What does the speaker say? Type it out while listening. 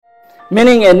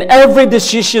Meaning in every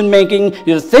decision making,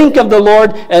 you think of the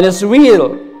Lord and His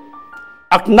will,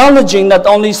 acknowledging not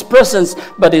only His presence,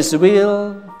 but His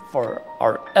will for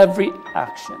our every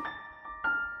action.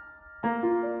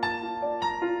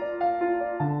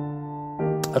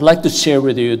 I'd like to share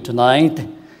with you tonight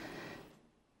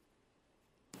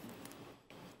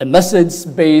a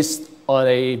message based on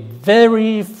a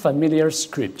very familiar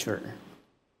scripture.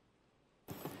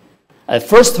 I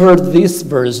first heard these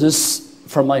verses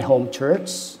from my home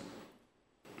church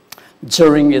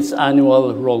during its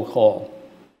annual roll call.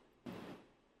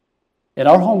 In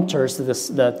our home church, that's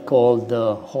called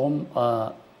the home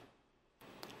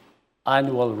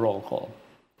annual roll call.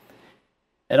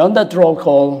 And on that roll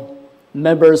call,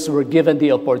 members were given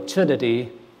the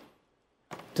opportunity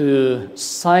to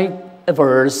cite a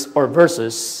verse or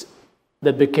verses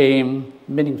that became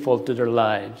meaningful to their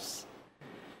lives.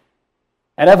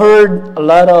 And I've heard a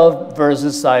lot of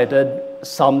verses cited: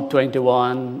 Psalm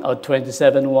 21 or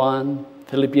 27:1,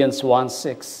 Philippians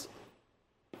 1:6,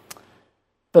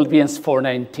 Philippians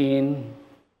 4:19,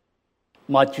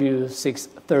 Matthew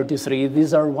 6:33.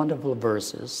 These are wonderful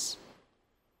verses.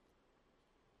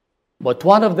 But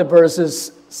one of the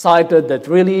verses cited that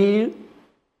really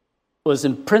was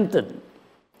imprinted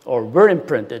or were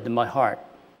imprinted in my heart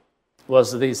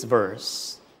was this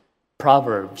verse,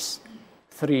 Proverbs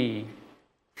 3,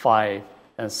 5,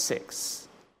 and 6.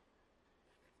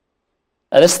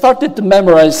 And I started to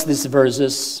memorize these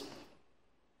verses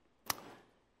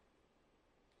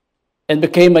and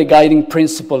became a guiding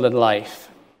principle in life.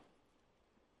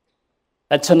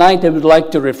 And tonight I would like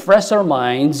to refresh our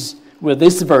minds with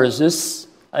these verses.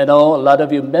 I know a lot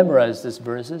of you memorized these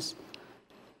verses.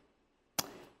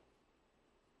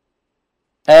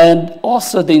 And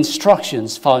also the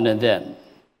instructions found in them.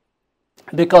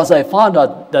 Because I found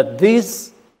out that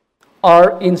these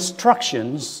are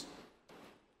instructions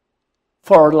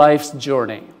for our life's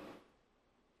journey.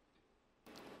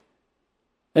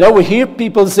 You know, we hear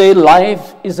people say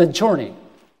life is a journey.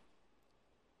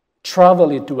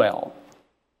 Travel it well.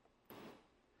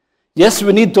 Yes,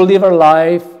 we need to live our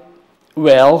life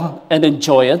well and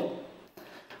enjoy it.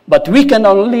 But we can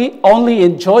only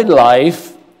enjoy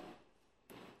life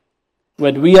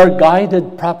when we are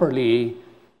guided properly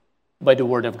by the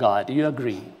Word of God. Do you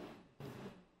agree?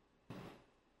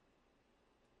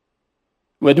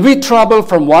 When we travel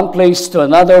from one place to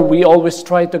another, we always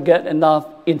try to get enough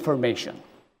information.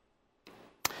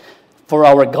 For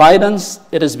our guidance,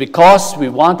 it is because we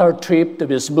want our trip to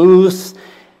be smooth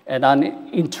and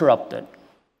uninterrupted.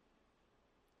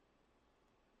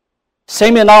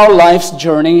 Same in our life's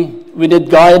journey, we need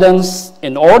guidance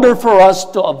in order for us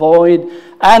to avoid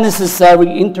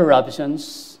unnecessary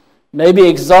interruptions, maybe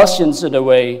exhaustions in the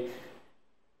way,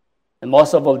 and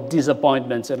most of all,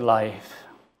 disappointments in life.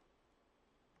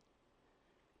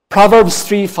 Proverbs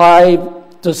 3,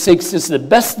 5 to 6 is the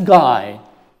best guide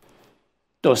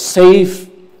to a safe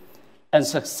and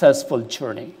successful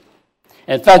journey.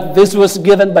 In fact, this was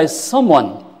given by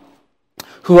someone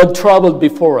who had traveled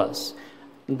before us,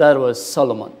 and that was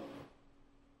Solomon.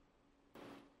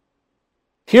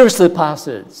 Here's the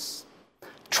passage.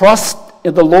 Trust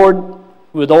in the Lord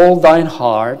with all thine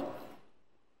heart,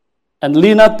 and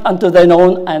lean not unto thine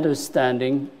own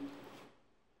understanding.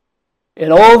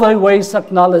 In all thy ways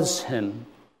acknowledge him,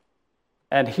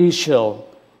 and he shall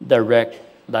direct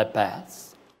thy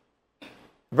paths.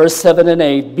 Verse 7 and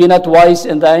 8, be not wise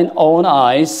in thine own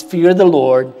eyes, fear the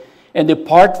Lord, and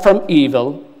depart from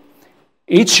evil.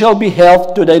 It shall be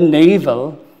health to thy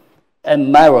navel,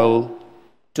 and marrow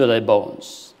to thy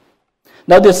bones.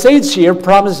 Now the sage here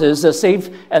promises a safe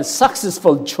and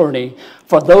successful journey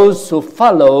for those who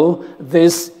follow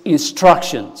these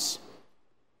instructions.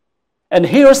 And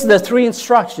here's the three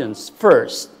instructions.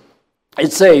 First,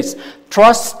 it says,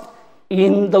 trust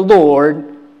in the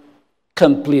Lord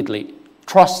completely.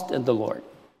 Trust in the Lord.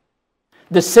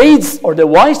 The sage or the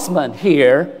wise man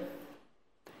here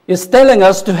is telling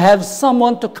us to have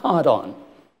someone to count on,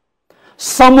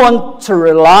 someone to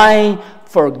rely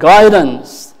for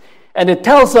guidance. And it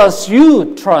tells us,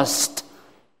 you trust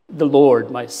the Lord,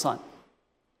 my son.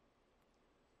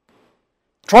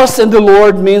 Trust in the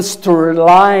Lord means to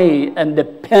rely and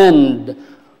depend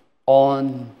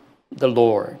on the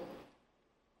Lord.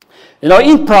 You know,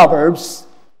 in Proverbs,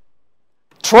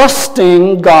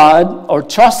 trusting God or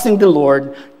trusting the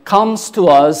Lord comes to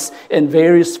us in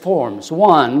various forms.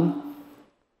 One,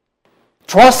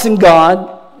 trusting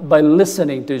God by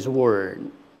listening to His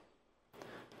Word.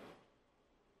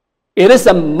 It is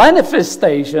a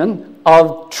manifestation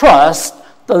of trust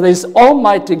to this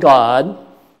Almighty God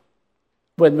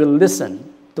when we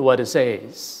listen to what He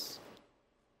says.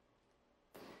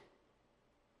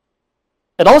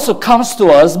 It also comes to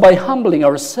us by humbling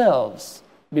ourselves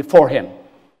before Him.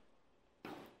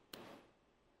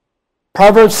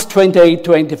 Proverbs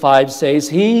 28:25 says,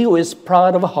 "He who is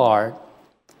proud of heart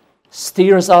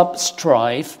stirs up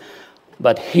strife,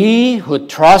 but he who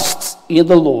trusts in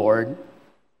the Lord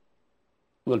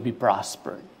will be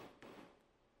prospered."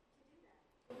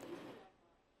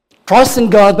 Trust in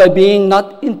God by being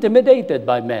not intimidated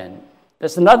by men.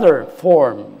 That's another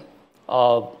form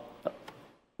of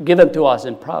given to us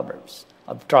in Proverbs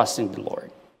of trusting the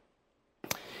Lord.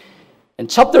 In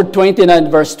chapter 29,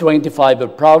 verse 25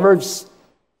 of Proverbs,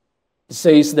 it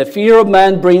says, "The fear of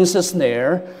man brings a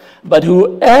snare, but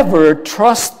whoever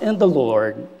trusts in the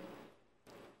Lord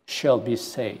shall be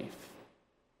safe."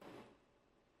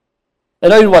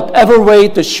 And in whatever way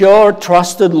to show our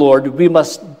trust to the Lord, we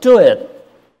must do it.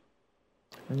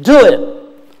 Do it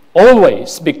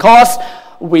always, because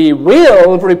we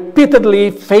will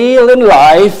repeatedly fail in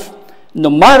life, no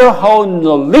matter how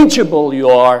knowledgeable you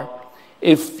are,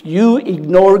 if you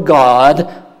ignore God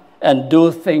and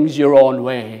do things your own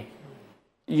way.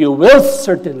 You will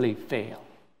certainly fail.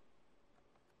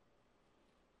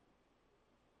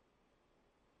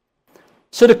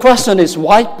 So the question is,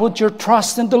 why put your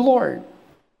trust in the Lord?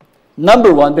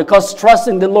 Number one, because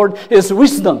trusting the Lord is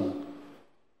wisdom.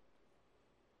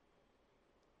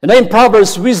 And in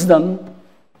Proverbs wisdom,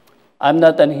 I'm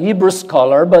not an Hebrew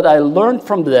scholar, but I learned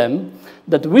from them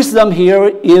that wisdom here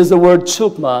is the word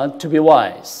chukma, to be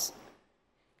wise.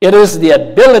 It is the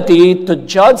ability to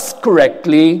judge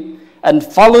correctly and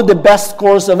follow the best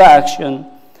course of action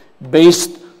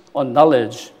based on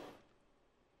knowledge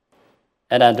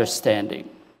and understanding.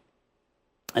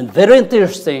 And very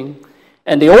interesting,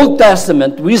 in the Old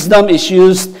Testament, wisdom is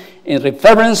used in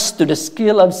reference to the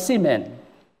skill of seamen.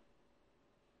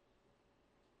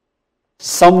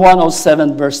 Psalm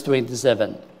 107, verse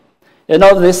 27. You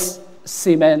know, these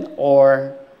seamen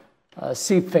or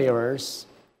seafarers,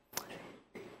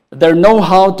 they know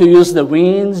how to use the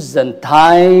winds and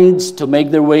tides to make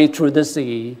their way through the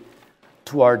sea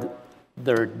toward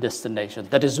their destination.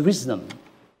 That is wisdom.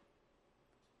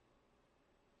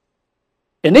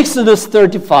 In Exodus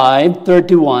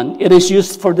 35:31, it is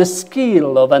used for the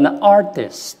skill of an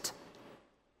artist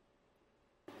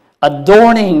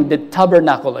adorning the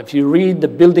tabernacle. If you read the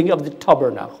building of the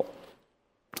tabernacle,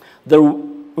 there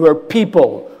were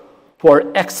people who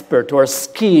are expert, who are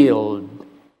skilled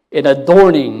in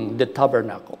adorning the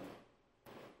tabernacle.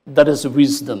 That is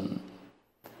wisdom.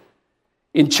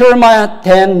 In Jeremiah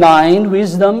 10:9,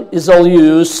 wisdom is all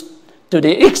used to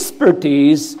the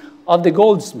expertise of the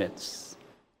goldsmiths.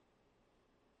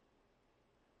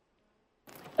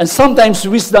 And sometimes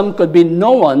wisdom could be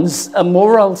no one's a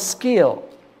moral skill.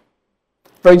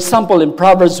 For example, in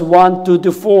Proverbs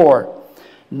 1:2-4,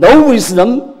 "Know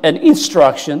wisdom and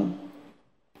instruction,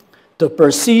 to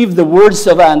perceive the words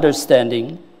of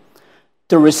understanding,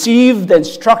 to receive the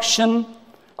instruction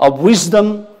of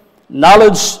wisdom,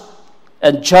 knowledge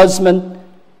and judgment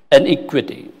and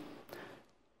equity,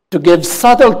 to give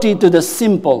subtlety to the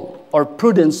simple, or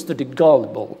prudence to the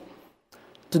gullible,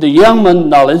 to the young man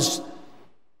knowledge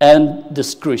and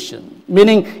discretion."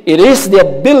 Meaning, it is the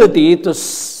ability to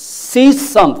see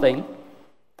something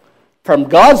from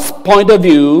God's point of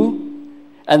view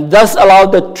and thus allow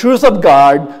the truth of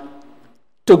God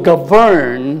to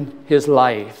govern his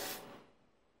life.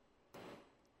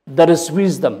 That is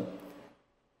wisdom,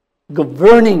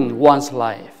 governing one's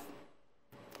life.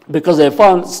 Because I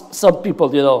found some people,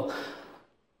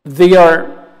 they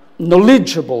are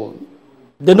knowledgeable.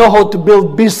 They know how to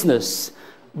build business,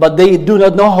 but they do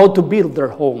not know how to build their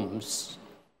homes.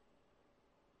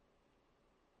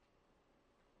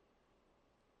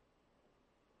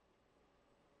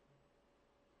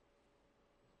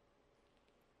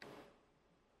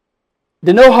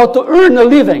 They know how to earn a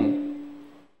living,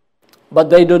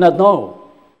 but they do not know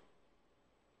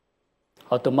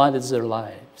how to manage their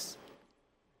lives.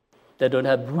 They don't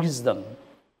have wisdom.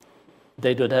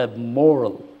 They don't have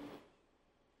moral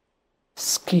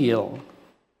skill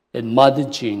in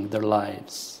managing their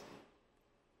lives.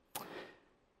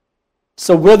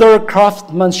 So whether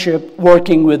craftsmanship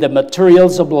working with the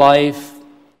materials of life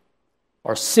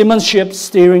or seamanship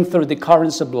steering through the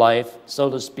currents of life, so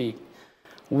to speak,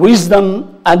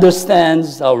 wisdom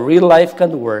understands how real life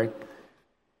can work,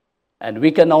 and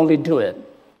we can only do it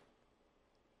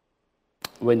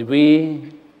when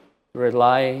we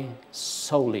rely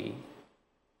solely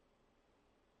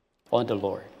on the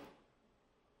Lord.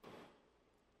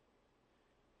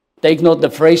 Take note, the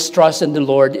phrase trust in the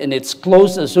Lord and its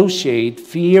close associate,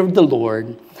 fear of the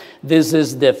Lord. This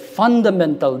is the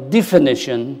fundamental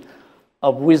definition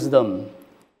of wisdom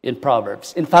in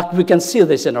Proverbs. In fact, we can see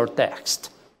this in our text.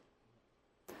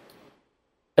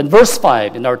 In verse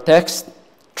 5 in our text,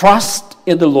 trust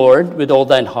in the Lord with all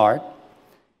thine heart,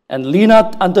 and lean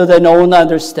not unto thine own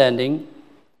understanding.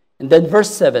 And then verse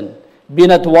 7, be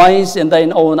not wise in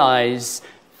thine own eyes,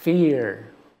 fear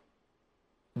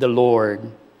the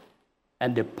Lord,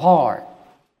 and depart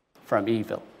from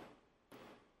evil.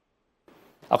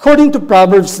 According to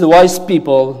Proverbs, the wise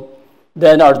people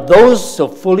then are those who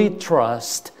fully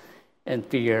trust and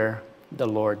fear the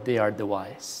Lord. They are the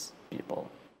wise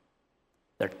people.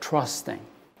 They're trusting.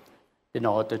 They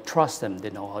know how to trust Him. They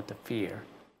know how to fear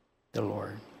the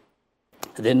Lord.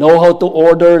 They know how to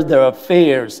order their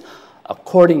affairs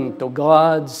according to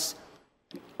God's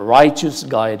righteous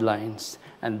guidelines,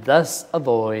 and thus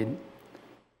avoid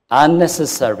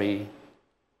unnecessary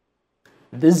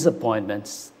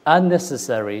disappointments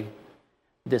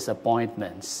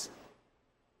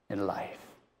in life.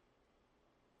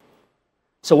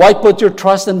 So why put your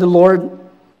trust in the Lord?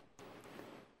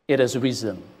 It is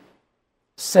wisdom.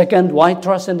 Second, why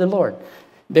trust in the Lord?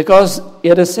 Because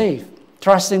it is safe.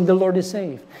 Trusting the Lord is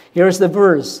safe. Here's the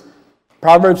verse,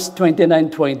 Proverbs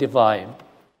 29:25.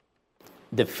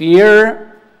 The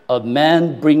fear of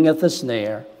man bringeth a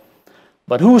snare,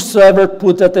 but whosoever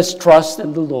putteth his trust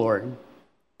in the Lord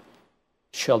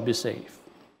shall be safe.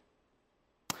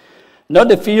 Now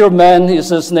the fear of man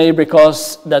is a snare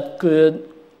because that could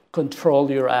control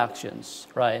your actions,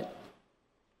 right?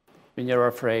 When you're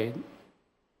afraid,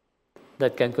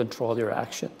 that can control your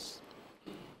actions.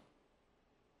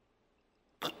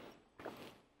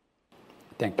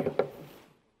 Thank you.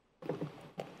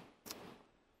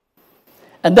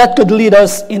 And that could lead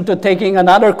us into taking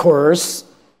another course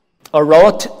or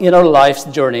route in our life's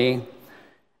journey,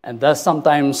 and thus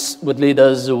sometimes would lead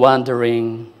us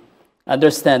wandering.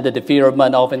 Understand that the fear of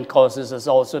man often causes us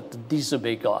also to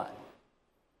disobey God.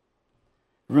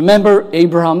 Remember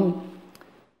Abraham,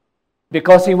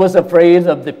 because he was afraid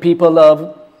of the people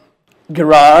of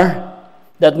Gerar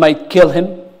that might kill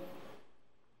him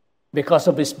because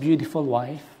of his beautiful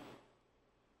wife.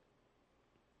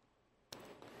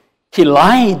 He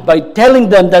lied by telling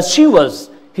them that she was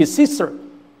his sister.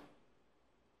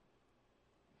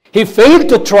 He failed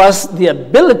to trust the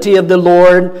ability of the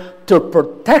Lord to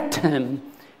protect him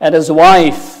and his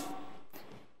wife.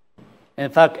 In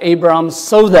fact, Abraham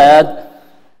saw that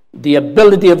the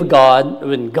ability of God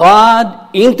when God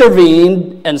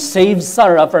intervened and saved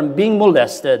Sarah from being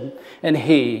molested and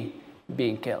he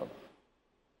being killed.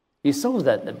 He saw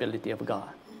that ability of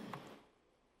God.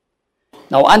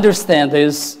 Now understand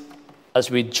this, as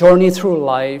we journey through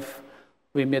life,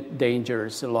 we meet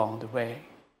dangers along the way.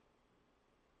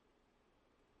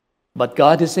 But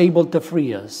God is able to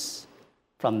free us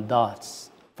from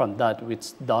that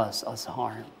which does us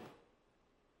harm.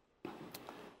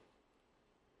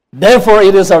 Therefore,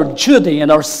 it is our duty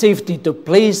and our safety to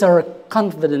place our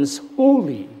confidence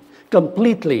wholly,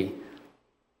 completely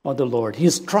on the Lord. He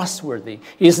is trustworthy.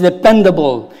 He is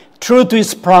dependable, true to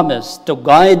His promise to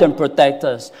guide and protect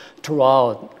us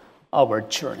throughout our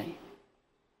journey.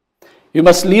 You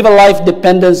must live a life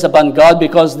dependence upon God,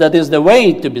 because that is the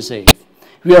way to be saved.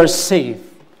 We are safe.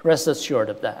 Rest assured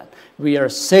of that. We are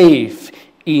safe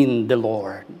in the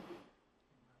Lord.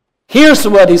 Here's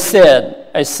what He said,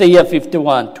 Isaiah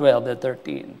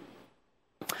 51:12-13.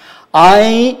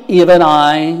 I, even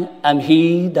I, am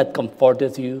He that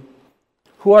comforteth you.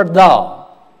 Who art thou,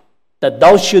 that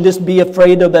thou shouldest be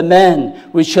afraid of a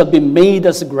man which shall be made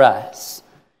as grass,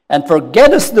 and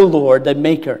forgettest the Lord thy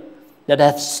Maker, that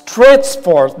hath stretched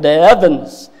forth the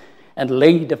heavens and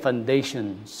laid the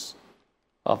foundations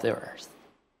of the earth.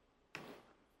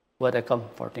 What a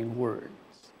comforting word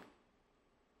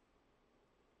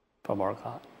from our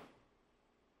God.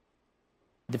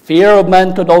 The fear of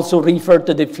man could also refer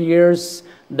to the fears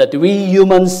that we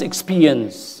humans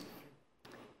experience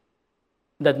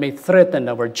that may threaten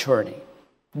our journey.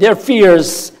 They're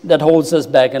fears that holds us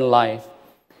back in life.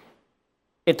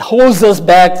 It holds us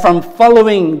back from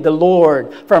following the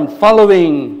Lord, from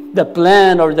following the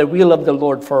plan or the will of the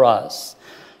Lord for us.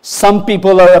 Some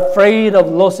people are afraid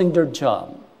of losing their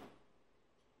job.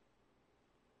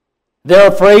 They're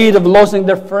afraid of losing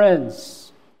their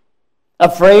friends,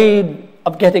 afraid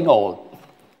of getting old,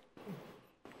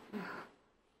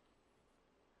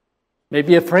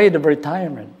 maybe afraid of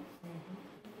retirement.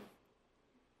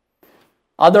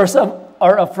 Others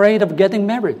are afraid of getting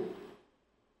married,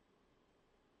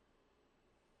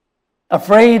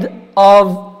 afraid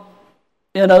of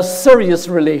serious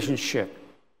relationship,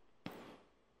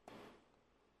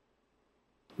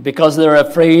 because they're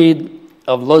afraid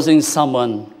of losing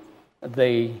someone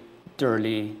they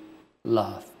dearly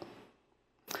love.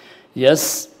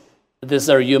 Yes, this is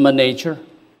our human nature.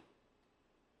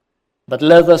 But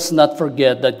let us not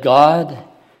forget that God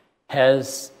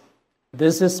has,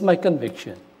 this is my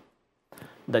conviction,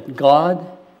 that God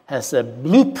has a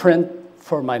blueprint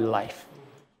for my life.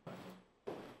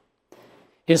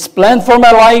 His plan for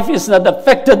my life is not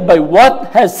affected by what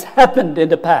has happened in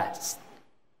the past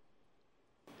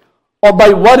or by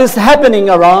what is happening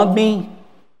around me,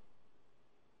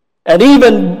 and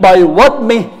even by what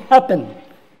may happen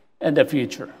in the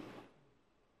future.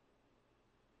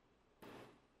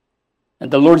 And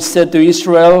the Lord said to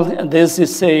Israel, and this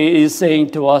is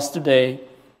saying to us today,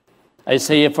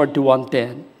 Isaiah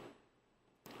 41:10,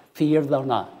 fear thou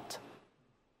not,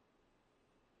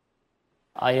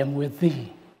 I am with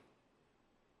thee.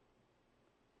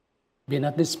 Be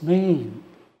not dismayed,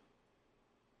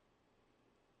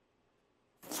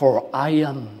 for I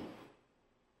am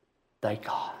thy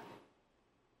God.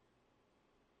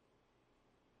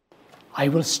 I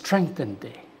will strengthen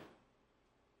thee.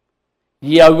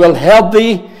 Yea, I will help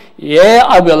thee. Yea,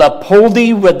 I will uphold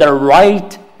thee with the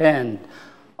right hand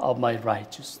of my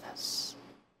righteousness.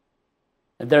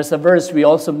 And there's a verse we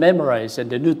also memorize in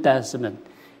the New Testament,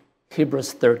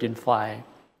 Hebrews 13:5.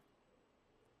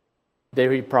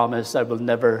 There he promised, I will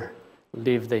never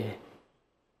leave thee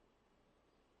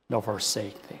nor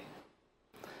forsake thee.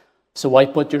 So why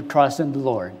put your trust in the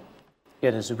Lord?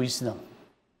 It is wisdom.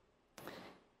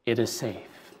 It is safe.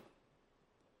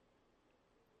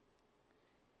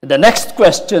 The next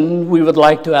question we would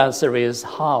like to answer is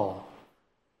how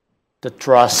to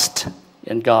trust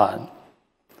in God.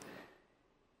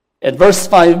 And verse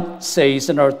 5 says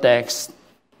in our text,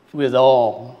 with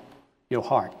all your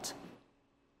heart.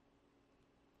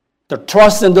 To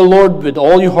trust in the Lord with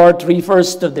all your heart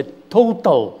refers to the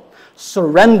total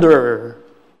surrender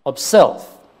of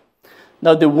self.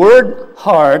 Now the word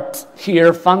heart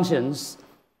here functions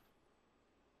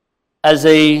as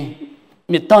a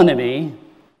metonymy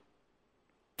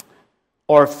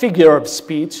or figure of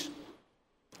speech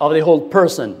of the whole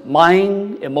person,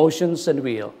 mind, emotions, and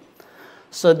will.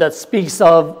 So that speaks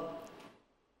of,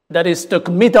 that is to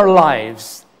commit our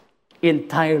lives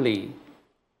entirely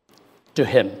to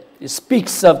Him. It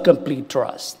speaks of complete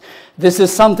trust. This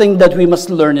is something that we must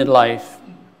learn in life,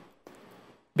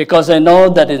 because I know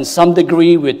that in some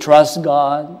degree we trust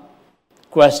God.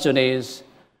 Question is,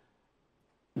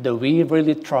 do we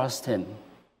really trust Him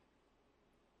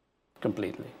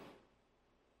completely?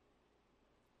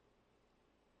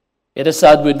 It is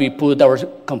sad when we put our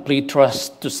complete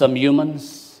trust to some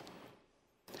humans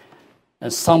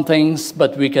and some things,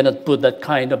 but we cannot put that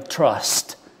kind of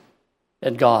trust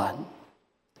in God.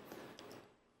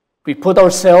 We put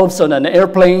ourselves on an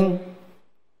airplane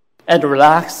and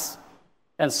relax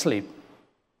and sleep.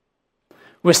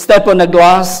 We step on a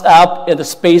glass up in the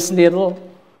Space Needle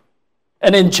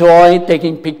and enjoy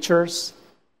taking pictures.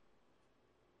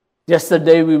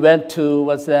 Yesterday we went to,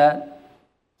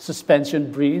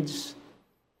 Suspension Bridge,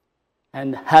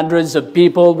 and hundreds of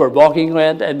people were walking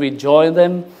around, and we joined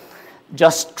them,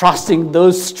 just trusting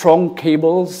those strong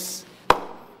cables.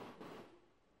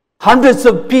 Hundreds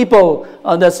of people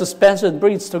on the suspension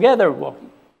bridge together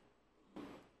walking.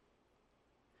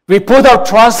 We put our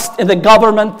trust in the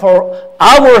government for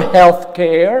our health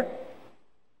care,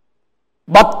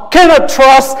 but cannot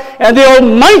trust in the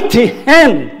almighty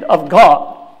hand of God,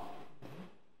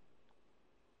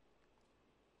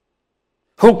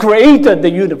 who created the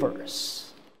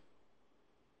universe.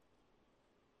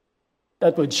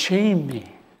 That would shame me.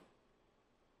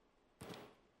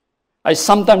 I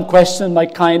sometimes question my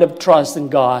kind of trust in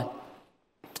God.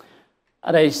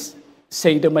 And I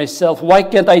say to myself, why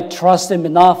can't I trust Him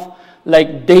enough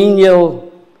like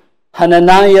Daniel,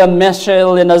 Hananiah,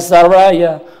 Mishael, and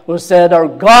Azariah, who said, our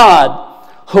God,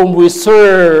 whom we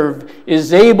serve,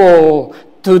 is able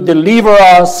to deliver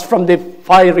us from the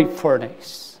fiery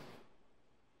furnace.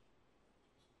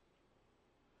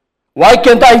 Why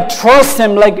can't I trust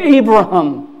Him like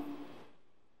Abraham,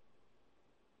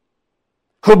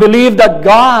 who believed that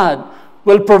God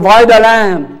will provide a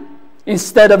lamb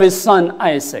instead of his son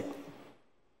Isaac?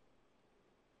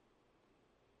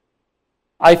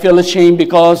 I feel ashamed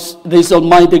because this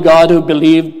Almighty God who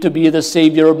believed to be the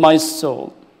Savior of my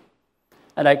soul,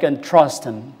 and I can trust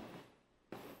Him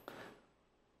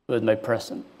with my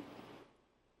present.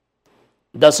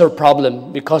 That's our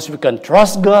problem, because we can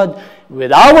trust God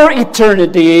with our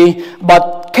eternity,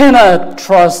 but cannot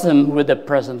trust Him with the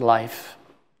present life.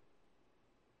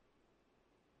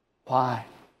 Why?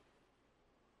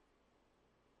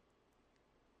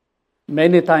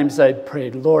 Many times I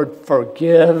prayed, Lord,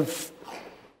 forgive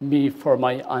me for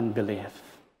my unbelief.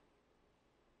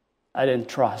 I didn't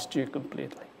trust You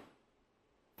completely.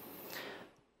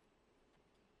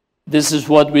 This is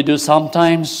what we do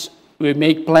sometimes. We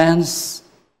make plans,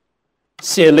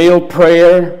 say a little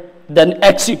prayer, then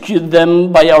execute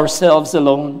them by ourselves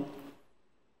alone.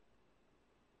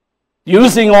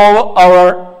 Using all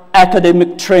our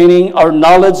academic training, our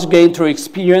knowledge gained through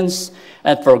experience,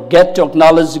 and forget to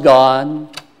acknowledge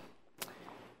God.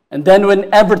 And then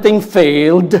when everything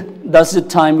failed, that's the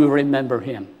time we remember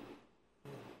Him.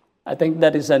 I think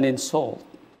that is an insult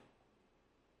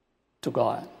to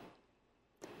God.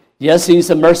 Yes, He is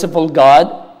a merciful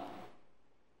God,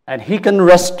 and He can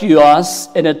rescue us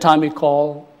anytime we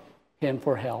call Him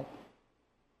for help.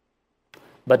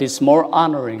 But it's more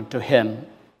honoring to Him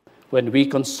when we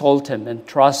consult Him and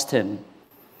trust Him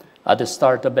at the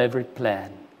start of every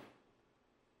plan,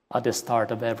 at the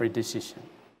start of every decision.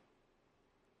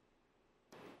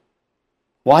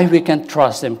 Why we can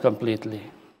trust Him completely?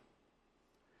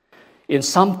 In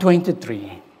Psalm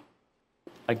 23,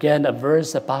 again, a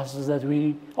verse, a passage that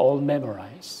we all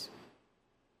memorize.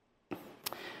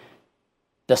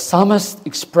 The psalmist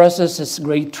expresses his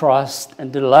great trust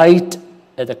and delight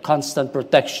at the constant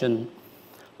protection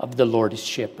of the Lord his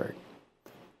shepherd.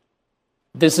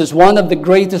 This is one of the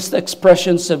greatest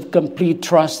expressions of complete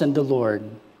trust in the Lord.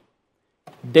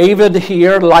 David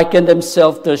here likened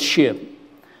himself to a sheep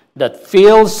that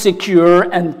feels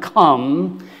secure and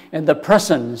calm in the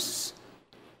presence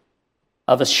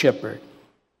of a shepherd.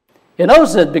 He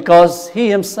knows it because he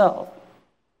himself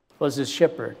was a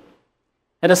shepherd.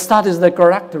 And it studies the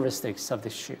characteristics of the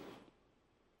sheep.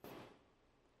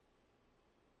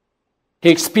 He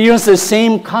experienced the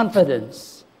same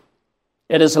confidence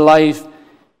in his life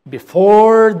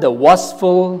before the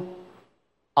watchful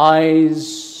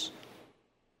eyes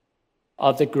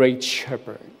of the great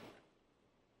shepherd.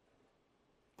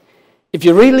 If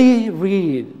you really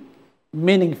read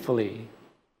meaningfully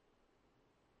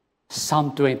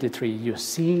Psalm 23, you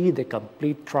see the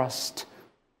complete trust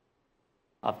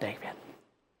of David.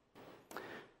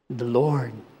 The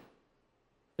Lord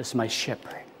is my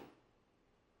shepherd.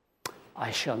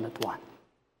 I shall not want.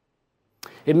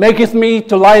 He maketh me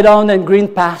to lie down in green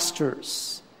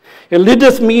pastures. He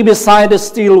leadeth me beside the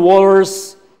still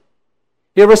waters.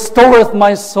 He restoreth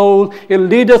my soul. He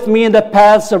leadeth me in the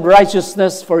paths of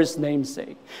righteousness for His name's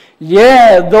sake.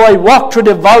 Yea, though I walk through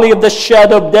the valley of the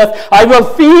shadow of death, I will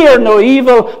fear no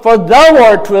evil, for Thou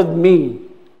art with me.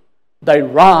 Thy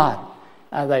rod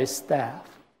and Thy staff,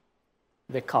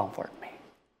 they comfort me.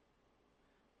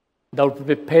 Thou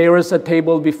preparest a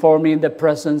table before me in the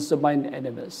presence of mine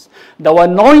enemies. Thou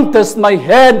anointest my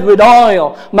head with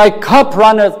oil. My cup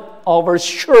runneth over.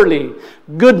 Surely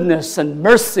goodness and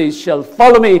mercy shall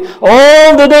follow me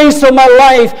all the days of my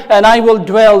life, and I will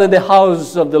dwell in the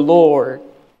house of the Lord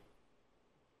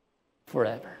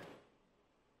forever.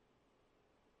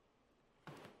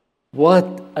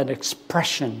 What an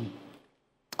expression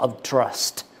of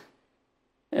trust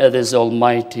in this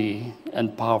almighty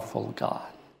and powerful God.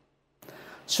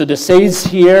 So the sage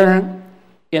here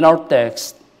in our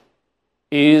text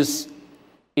is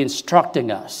instructing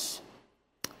us,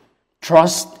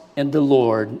 trust in the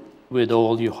Lord with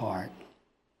all your heart.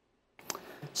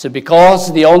 So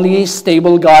because the only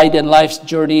stable guide in life's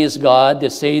journey is God, the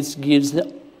sage gives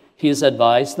his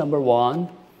advice. Number one,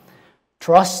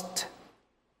 trust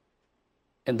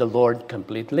in the Lord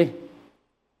completely.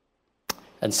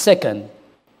 And second,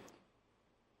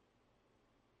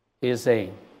 he is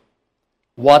saying,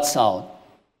 watch out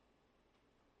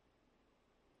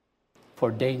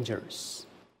for dangers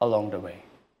along the way.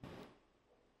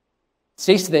 It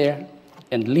says there,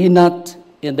 and lean not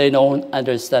in thine own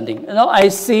understanding. Now I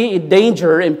see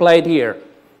danger implied here.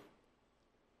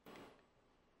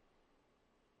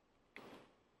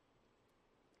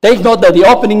 Take note that the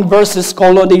opening verses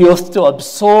call on the youth to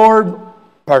absorb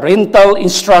parental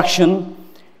instruction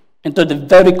into the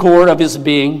very core of his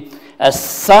being.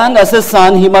 As a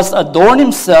son, he must adorn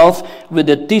himself with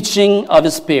the teaching of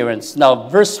his parents. Now,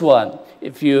 verse 1,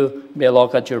 if you may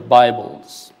look at your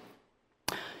Bibles.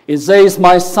 It says,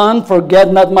 my son,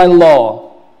 forget not my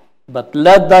law, but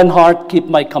let thine heart keep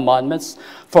my commandments.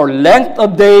 For length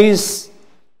of days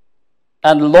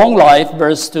and long life,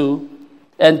 verse 2,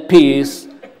 and peace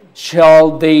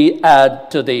shall they add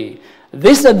to thee.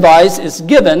 This advice is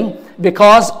given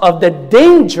because of the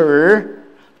danger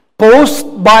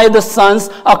posed by the sons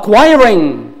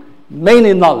acquiring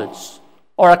many knowledge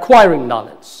or acquiring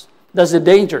knowledge. That's the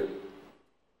danger.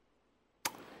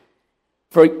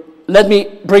 Let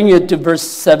me bring you to verse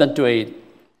 7 to 8.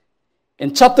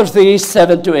 In chapter 3,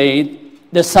 7 to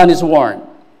 8, the son is warned.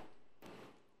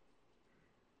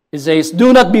 It says,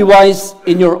 do not be wise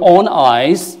in your own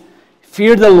eyes.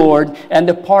 Fear the Lord and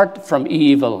depart from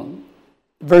evil.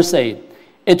 Verse 8,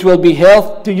 It will be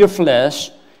health to your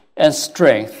flesh and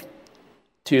strength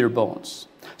to your bones.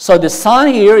 So the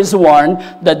son here is warned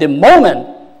that the moment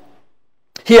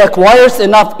he acquires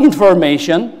enough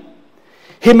information,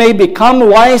 he may become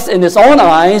wise in his own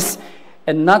eyes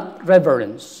and not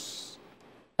reverence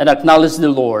and acknowledge the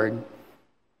Lord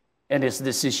in his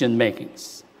decision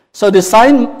makings. So the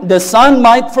son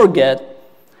might forget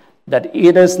that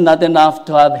it is not enough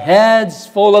to have heads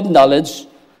full of knowledge.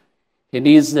 He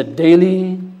needs the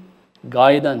daily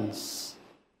guidance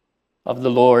of the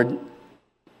Lord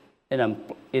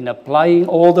in applying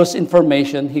all those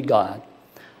information he got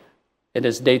in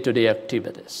his day-to-day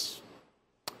activities.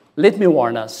 Let me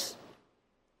warn us,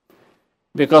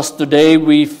 because today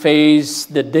we face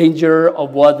the danger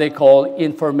of what they call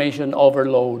information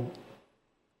overload.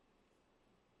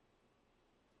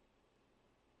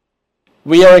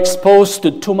 We are exposed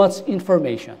to too much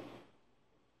information.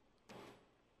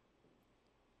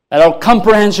 And our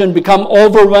comprehension become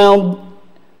overwhelmed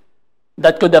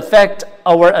that could affect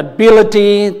our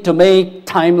ability to make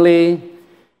timely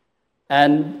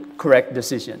and correct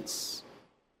decisions.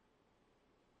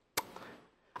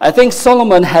 I think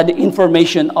Solomon had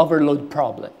information overload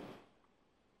problem.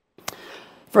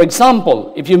 For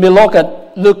example, if you may look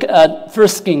at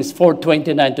 1 Kings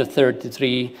 4:29 to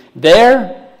 33,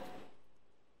 there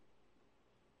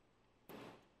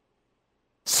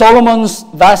Solomon's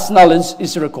vast knowledge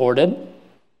is recorded.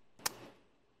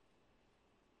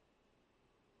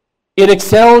 It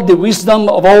excelled the wisdom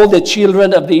of all the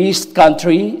children of the east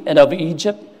country and of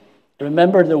Egypt.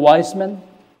 Remember, the wise men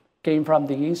came from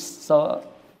the east, so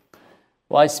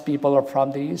wise people are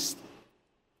from the east.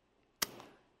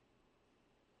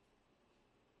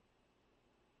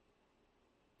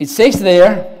 It says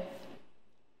there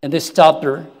in this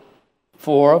chapter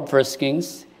 4 of 1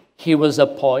 Kings, he was a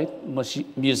poet,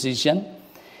 musician.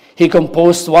 He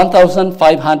composed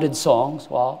 1,500 songs.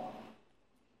 Wow.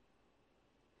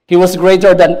 He was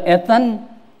greater than Ethan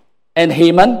and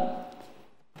Heman,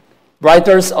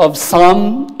 writers of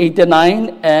Psalm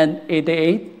 89 and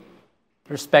 88,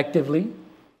 respectively.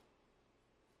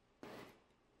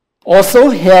 Also,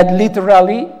 he had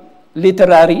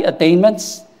literary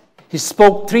attainments. He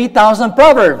spoke 3,000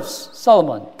 proverbs,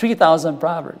 Solomon, 3,000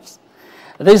 proverbs.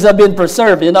 These have been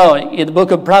preserved, in the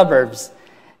book of Proverbs,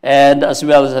 and as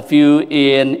well as a few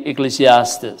in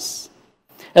Ecclesiastes.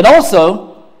 And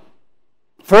also,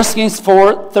 1 Kings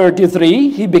 4:33,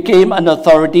 he became an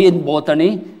authority in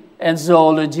botany and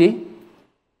zoology.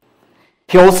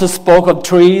 He also spoke of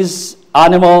trees,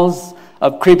 animals,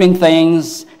 of creeping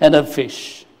things, and of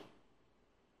fish.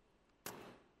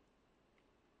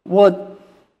 What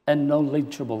a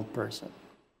knowledgeable person.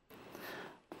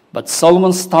 But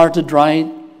Solomon started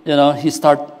right,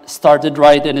 started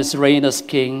right in his reign as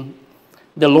king.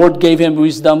 The Lord gave him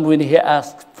wisdom when he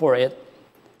asked for it.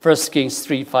 1 Kings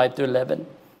 3:5 to 11.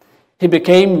 He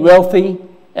became wealthy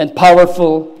and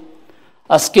powerful.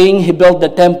 As king, he built the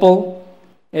temple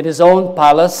in his own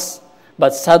palace,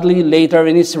 but sadly later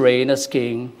in his reign as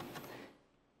king,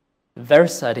 very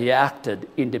sad, he acted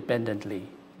independently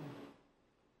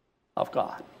of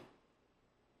God.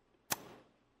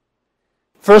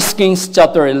 1 Kings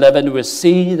chapter 11, we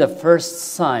see the first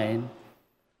sign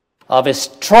of his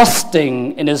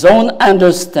trusting in his own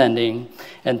understanding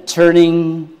and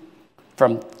turning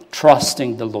from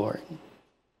trusting the Lord.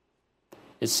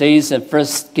 It says in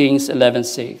 1 Kings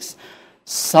 11:6,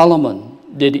 Solomon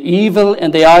did evil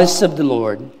in the eyes of the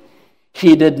Lord.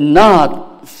 He did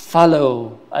not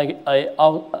follow.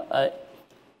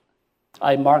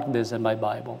 I marked this in my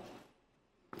Bible.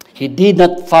 He did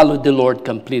not follow the Lord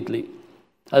completely,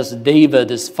 as David,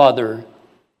 his father,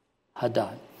 had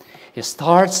done. He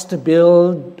starts to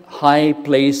build high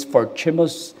place for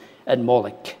Chemosh and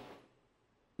Molech,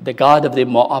 the god of the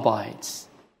Moabites.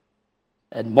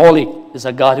 And Molech is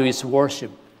a god who is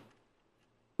worshipped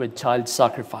with child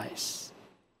sacrifice.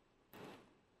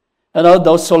 And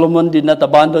although Solomon did not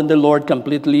abandon the Lord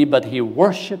completely, but he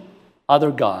worshipped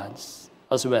other gods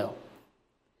as well.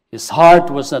 His heart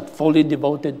was not fully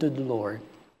devoted to the Lord.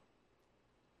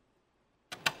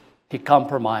 He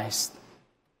compromised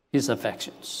his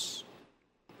affections.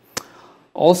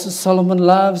 Also, Solomon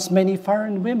loves many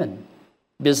foreign women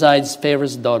besides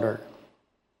Pharaoh's daughter.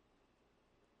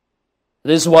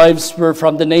 These wives were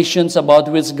from the nations about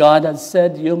which God had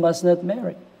said, you must not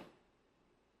marry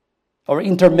or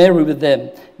intermarry with them,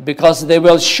 because they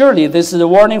will surely, this is a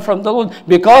warning from the Lord,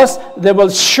 because they will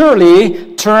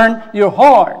surely turn your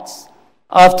hearts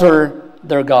after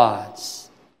their gods.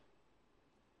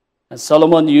 And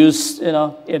Solomon used,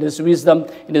 in his wisdom,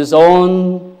 in his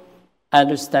own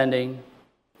understanding,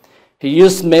 He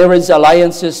used marriage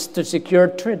alliances to secure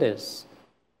treaties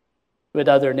with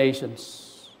other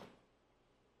nations.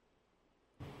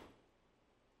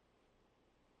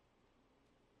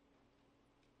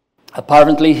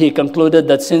 Apparently, he concluded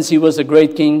that since he was a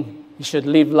great king, he should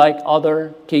live like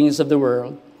other kings of the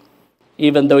world,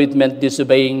 even though it meant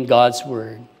disobeying God's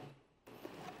word.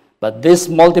 But this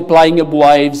multiplying of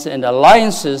wives and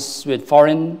alliances with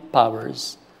foreign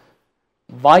powers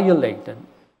violated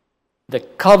the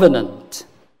covenant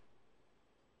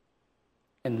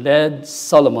and led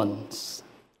Solomon's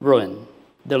ruin.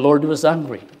 The Lord was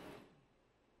angry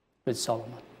with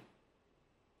Solomon.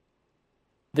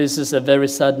 This is a very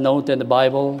sad note in the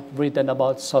Bible written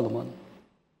about Solomon,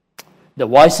 the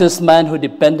wisest man who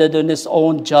depended on his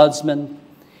own judgment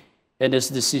and his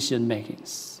decision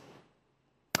makings.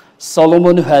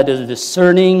 Solomon, who had a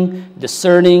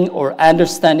discerning or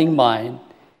understanding mind,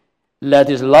 let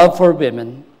his love for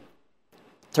women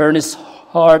turn his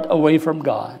heart away from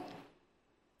God.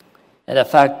 And a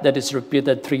fact that is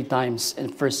repeated 3 times in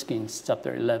 1 Kings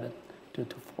chapter 11,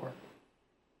 2-4.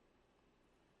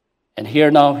 And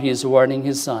here now he is warning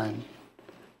his son,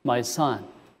 my son,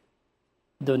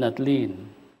 do not lean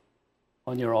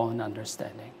on your own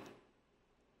understanding.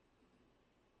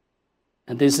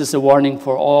 And this is a warning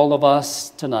for all of us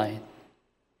tonight.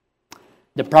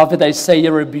 The prophet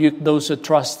Isaiah rebuked those who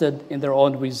trusted in their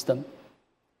own wisdom.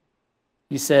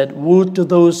 He said, woe to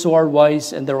those who are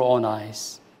wise in their own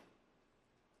eyes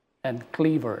and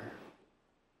clever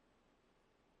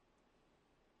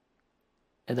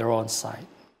in their own sight.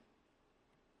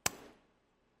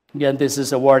 Again, this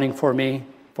is a warning for me,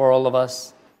 for all of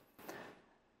us,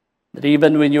 that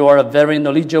even when you are a very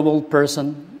knowledgeable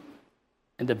person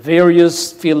in the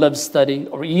various field of study,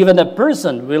 or even a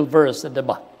person well-versed in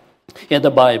the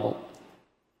Bible,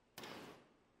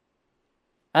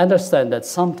 understand that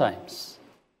sometimes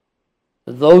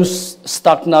those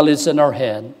stock knowledge in our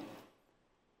head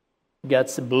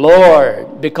gets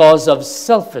blurred because of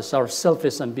our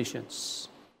selfish ambitions.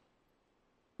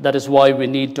 That is why we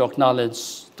need to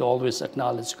always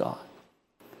acknowledge God.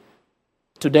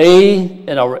 Today,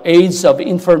 in our age of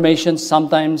information,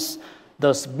 sometimes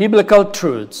those biblical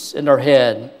truths in our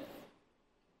head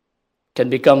can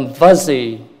become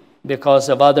fuzzy because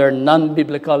of other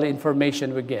non-biblical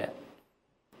information we get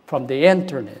from the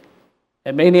internet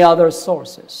and many other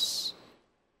sources.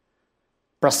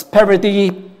 Prosperity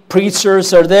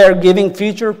preachers are there giving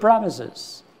future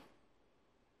promises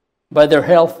by their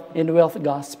health in wealth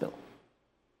gospel.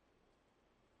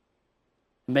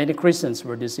 Many Christians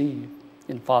were deceived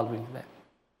in following them.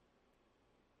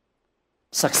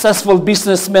 Successful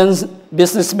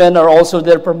businessmen are also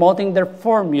there promoting their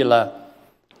formula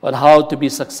on how to be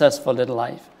successful in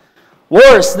life.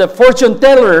 Worse, the fortune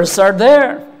tellers are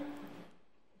there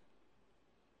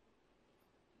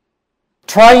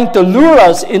trying to lure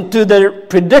us into their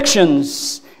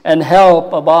predictions and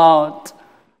help about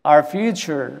our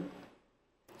future.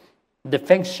 The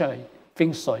feng shui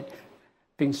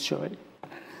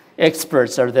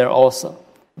experts are there also.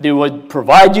 They would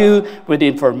provide you with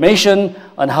information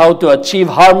on how to achieve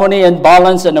harmony and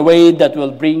balance in a way that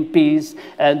will bring peace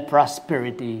and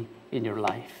prosperity in your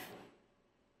life.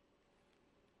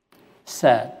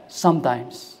 Sad,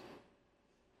 sometimes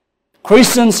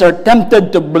Christians are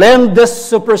tempted to blend these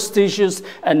superstitious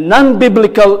and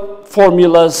non-biblical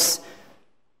formulas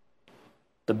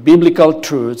to biblical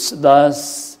truths,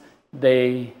 thus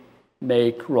they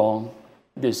make wrong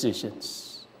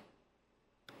decisions.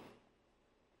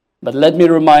 But let me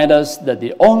remind us that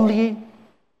the only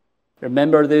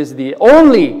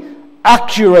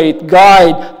accurate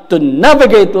guide to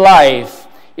navigate life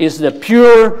is the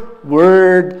pure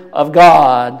Word of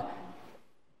God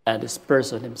and His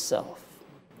person Himself,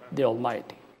 the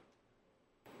Almighty.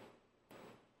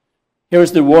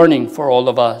 Here's the warning for all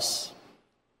of us.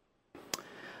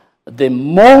 The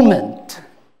moment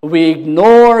we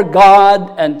ignore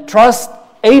God and trust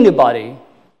anybody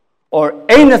or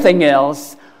anything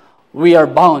else, we are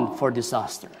bound for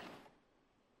disaster.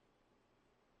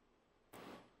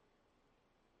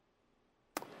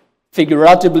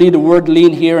 Figuratively, the word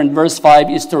lean here in verse 5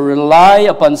 is to rely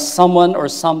upon someone or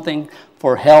something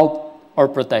for help or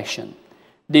protection.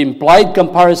 The implied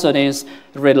comparison is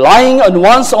relying on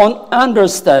one's own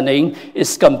understanding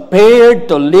is compared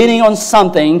to leaning on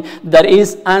something that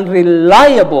is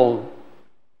unreliable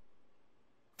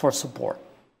for support.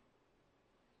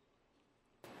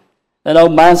 And now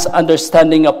man's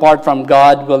understanding apart from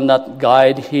God will not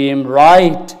guide him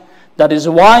right That is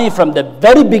why from the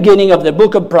very beginning of the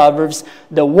book of Proverbs,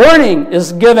 the warning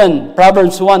is given.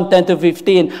 Proverbs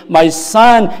 1:10-15. My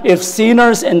son, if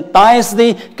sinners entice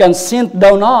thee, consent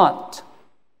thou not.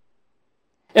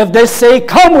 If they say,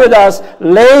 come with us,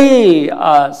 let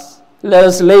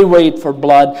us lay wait for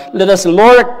blood. Let us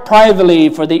lurk privately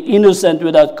for the innocent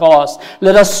without cause.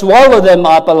 Let us swallow them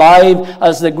up alive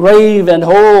as the grave, and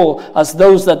whole as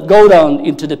those that go down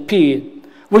into the pit.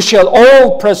 We shall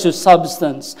all precious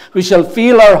substance. We shall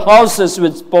fill our houses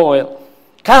with spoil.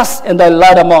 Cast in thy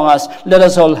lot among us. Let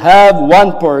us all have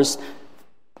one purse.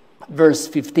 Verse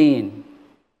 15.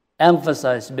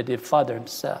 Emphasized by the Father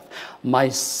himself. My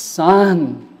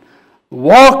son,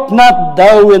 walk not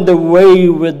thou in the way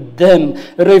with them.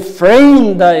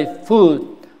 Refrain thy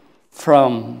foot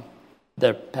from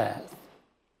their path.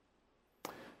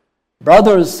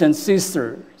 Brothers and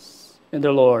sisters in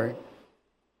the Lord,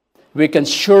 we can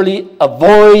surely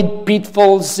avoid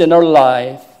pitfalls in our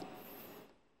life,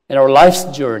 in our life's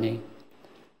journey,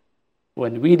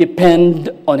 when we depend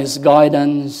on His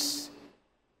guidance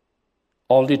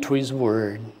only through His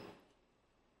Word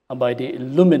and by the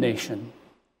illumination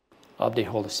of the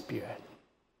Holy Spirit.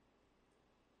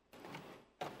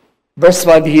 Verse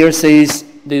 5 here says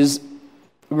these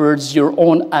words, your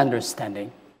own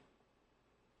understanding.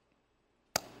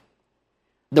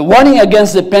 The warning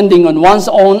against depending on one's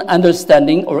own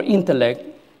understanding or intellect,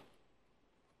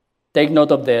 take note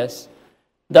of this,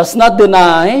 does not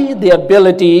deny the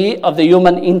ability of the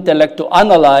human intellect to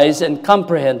analyze and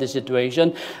comprehend the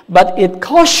situation, but it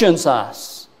cautions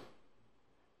us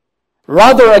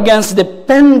rather against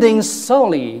depending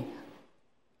solely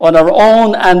on our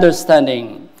own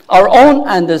understanding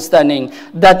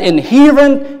that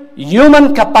inherent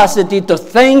human capacity to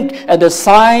think and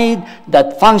decide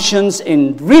that functions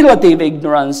in relative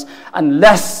ignorance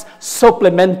unless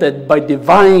supplemented by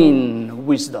divine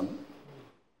wisdom.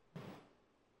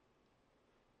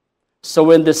 So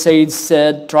when the sage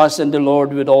said, trust in the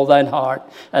Lord with all thine heart,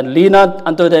 and lean not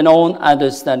unto thine own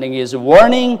understanding, he is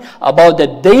warning about the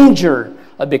danger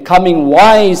of becoming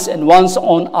wise in one's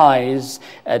own eyes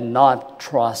and not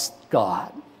trust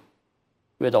God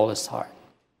with all his heart.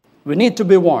 We need to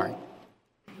be warned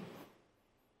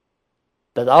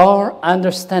that our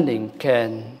understanding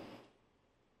can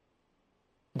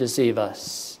deceive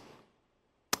us.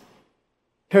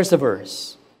 Here's the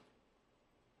verse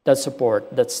that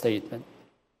support that statement.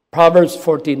 Proverbs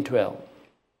 14:12.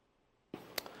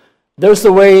 There's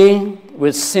a way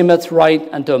which seemeth right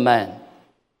unto a man,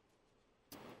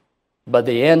 but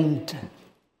the end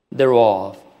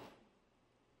thereof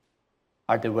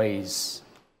are the ways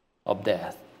of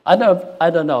death. I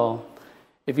don't know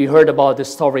if you heard about the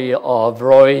story of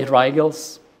Roy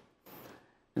Riegels,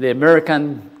 the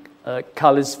American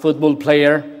college football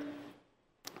player,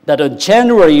 that on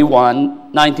January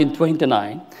 1,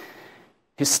 1929,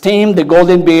 his team, the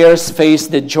Golden Bears,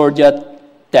 faced the Georgia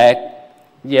Tech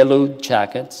Yellow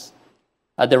Jackets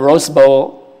at the Rose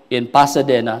Bowl in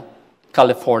Pasadena,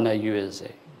 California,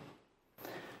 USA.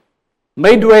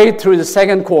 Midway through the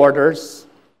second quarters,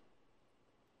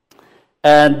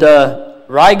 and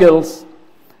Riegels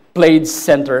played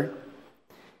center.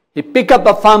 He picked up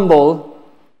a fumble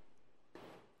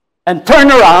and turned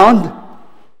around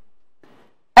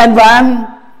and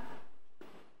ran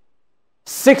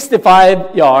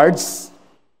 65 yards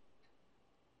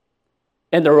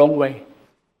in the wrong way.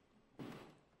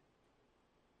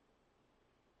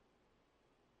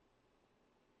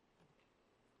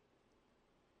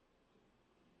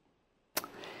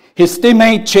 His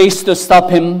teammate chased to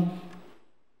stop him.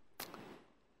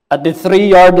 At the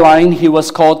 3-yard line, he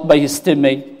was caught by his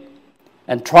teammate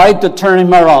and tried to turn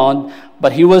him around,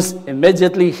 but he was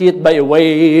immediately hit by a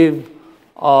wave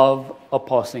of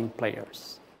opposing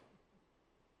players.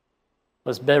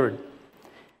 Was buried,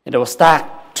 and it was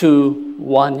stacked to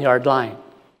 1-yard line.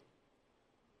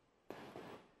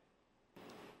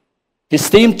 His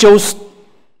team chose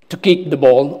to kick the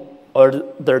ball, or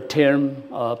their term,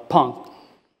 punt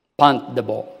the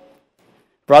ball,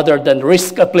 rather than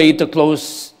risk a play too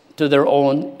close to their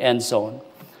own end zone.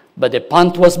 But the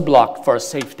punt was blocked for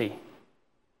safety,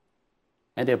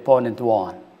 and the opponent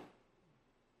won.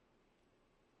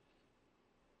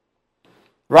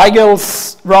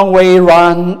 Riegels' wrong way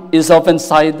run is often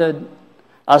cited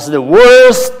as the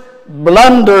worst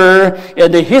blunder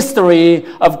in the history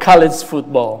of college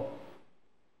football.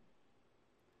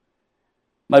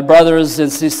 My brothers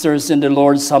and sisters in the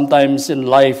Lord, sometimes in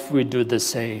life we do the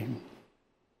same.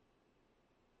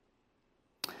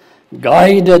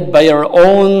 Guided by our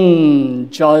own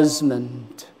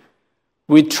judgment,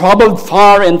 we traveled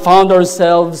far and found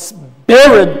ourselves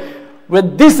buried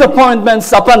with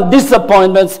disappointments upon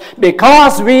disappointments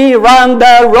because we ran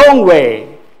the wrong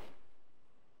way.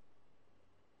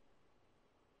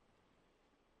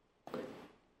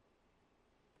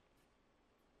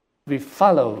 We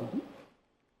follow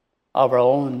our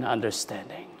own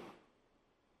understanding.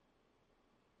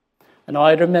 And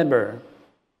I remember,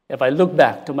 if I look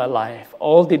back to my life,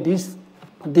 all the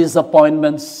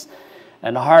disappointments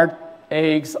and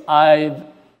heartaches I've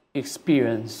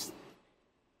experienced,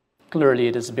 clearly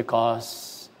it is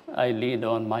because I leaned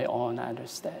on my own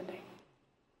understanding.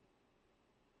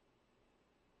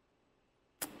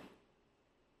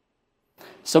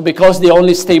 So because the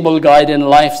only stable guide in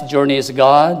life's journey is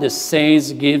God, the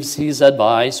saints gives his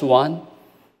advice. 1,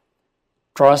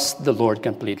 trust the Lord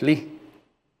completely.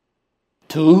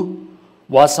 2,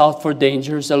 watch out for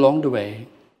dangers along the way.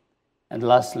 And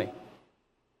lastly,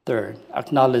 3rd,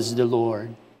 acknowledge the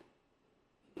Lord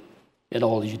in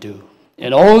all you do.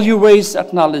 In all your ways,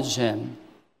 acknowledge him.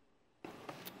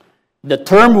 The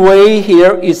term way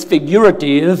here is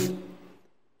figurative,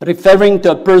 referring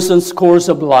to a person's course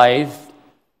of life,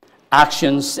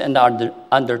 actions, and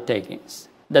undertakings.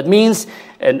 That means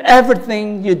in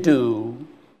everything you do,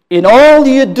 in all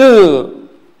you do,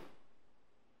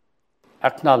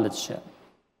 acknowledge him.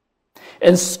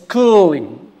 In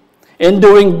schooling, in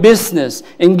doing business,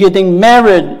 in getting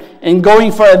married, in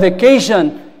going for a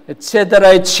vacation, etc.,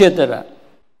 etc.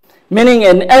 Meaning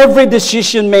in every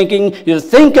decision making, you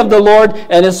think of the Lord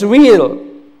and his will,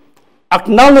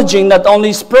 acknowledging not only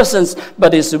his presence,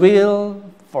 but his will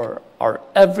for our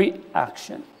every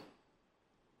action.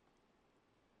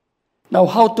 Now,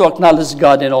 how to acknowledge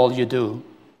God in all you do?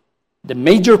 The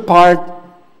major part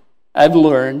I've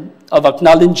learned of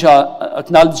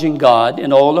acknowledging God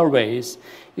in all our ways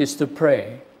is to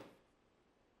pray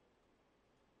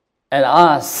and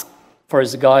ask for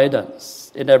his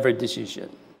guidance in every decision.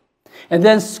 And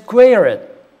then square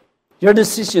it, your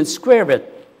decision, square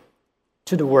it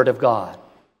to the Word of God,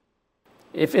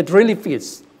 if it really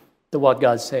fits to what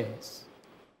God says.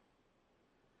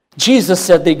 Jesus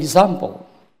set the example.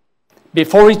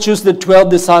 Before he chose the 12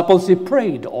 disciples, he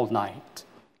prayed all night.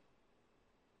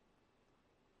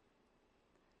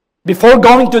 Before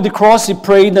going to the cross, he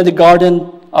prayed in the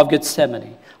Garden of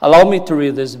Gethsemane. Allow me to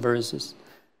read these verses.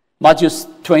 Matthew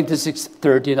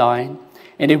 26:39.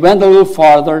 And he went a little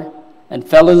farther and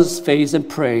fell on his face and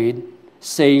prayed,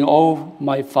 saying, "Oh,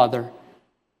 my Father,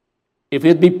 if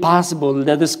it be possible,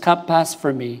 let this cup pass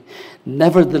from me.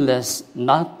 Nevertheless,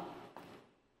 not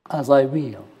as I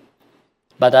will,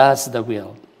 but as the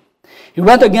will." He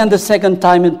went again the second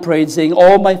time and prayed, saying,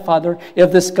 "Oh, my Father,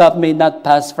 if this cup may not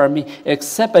pass from me,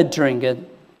 except I drink it,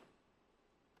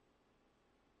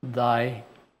 thy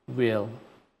will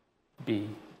be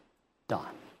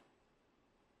done."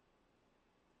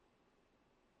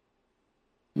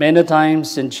 Many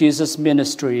times in Jesus'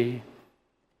 ministry,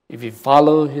 if he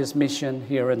followed his mission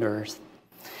here on earth,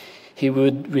 he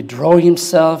would withdraw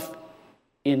himself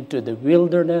into the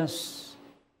wilderness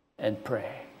and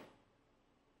pray.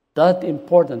 That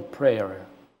important prayer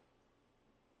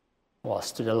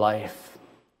was to the life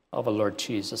of our Lord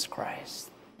Jesus Christ,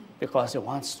 because he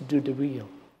wants to do the will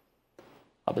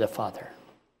of the Father.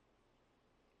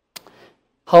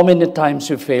 How many times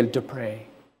you failed to pray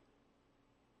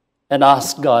and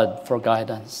ask God for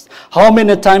guidance? How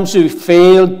many times we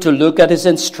failed to look at his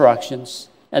instructions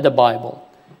and the Bible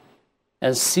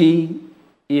and see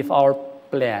if our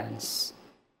plans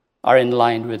are in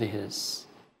line with his?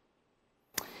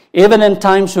 Even in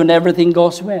times when everything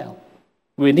goes well,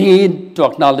 we need to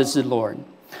acknowledge the Lord.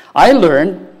 I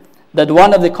learned that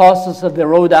one of the causes of the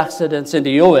road accidents in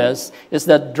the U.S. is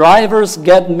that drivers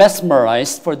get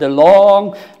mesmerized for the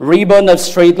long ribbon of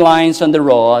straight lines on the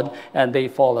road and they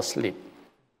fall asleep.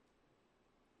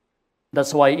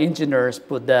 That's why engineers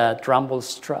put the rumble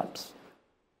straps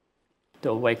to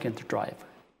awaken the driver.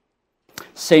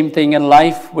 Same thing in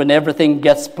life. When everything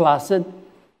gets placid,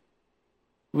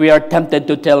 we are tempted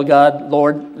to tell God,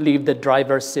 "Lord, leave the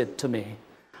driver's seat to me.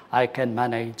 I can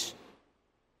manage."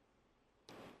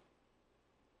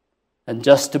 And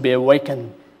just to be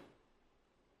awakened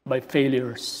by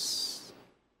failures,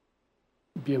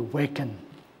 be awakened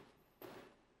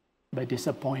by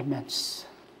disappointments.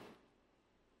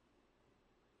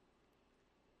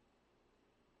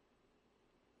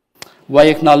 Why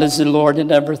acknowledge the Lord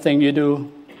in everything you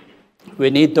do? We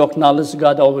need to acknowledge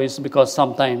God always, because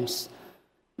sometimes,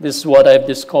 this is what I've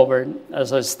discovered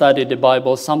as I studied the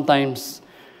Bible, sometimes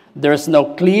there's no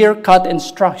clear-cut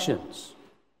instructions.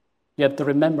 You have to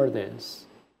remember this.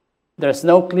 There's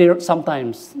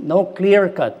sometimes no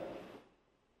clear-cut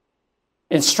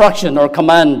instruction or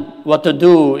command what to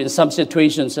do in some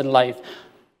situations in life.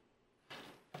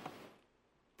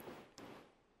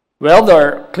 Well, there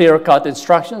are clear-cut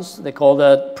instructions. They call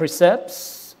that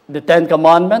precepts. The Ten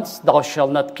Commandments, thou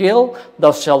shalt not kill,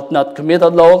 thou shalt not commit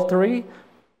adultery.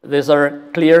 These are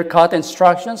clear-cut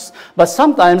instructions. But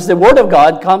sometimes the Word of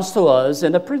God comes to us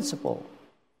in a principle.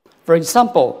 For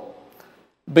example,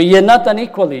 be ye not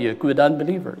unequally yoked with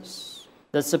unbelievers.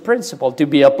 That's the principle to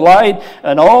be applied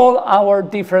in all our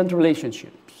different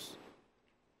relationships.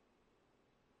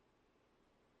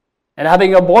 And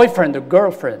having a boyfriend or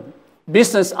girlfriend,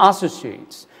 business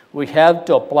associates, we have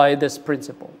to apply this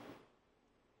principle.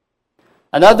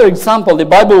 Another example, the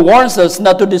Bible warns us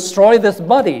not to destroy this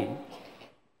body,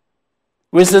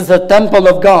 which is the temple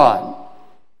of God.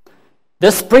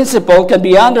 This principle can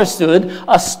be understood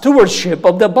as stewardship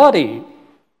of the body.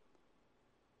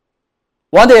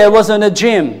 One day I was in a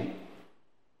gym,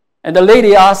 and the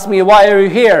lady asked me, "Why are you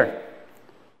here?"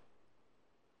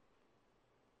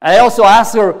 I also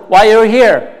asked her, "Why are you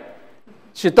here?"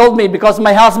 She told me, "Because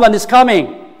my husband is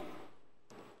coming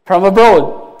from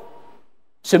abroad."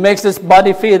 She makes this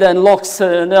body fit and looks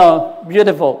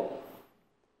beautiful.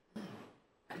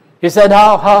 He said,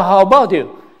 how about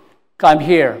you? I'm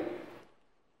here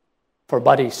for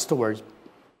body steward.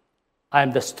 I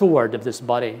am the steward of this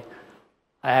body.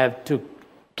 I have to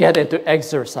get into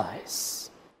exercise.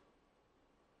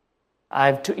 I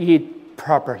have to eat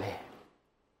properly.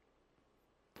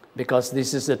 Because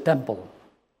this is the temple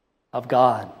of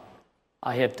God.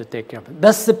 I have to take care of it.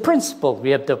 That's the principle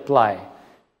we have to apply.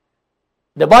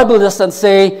 The Bible doesn't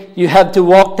say you have to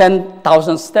walk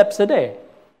 10,000 steps a day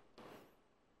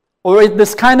or eat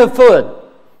this kind of food.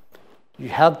 You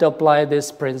have to apply this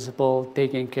principle,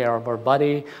 taking care of our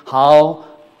body. How?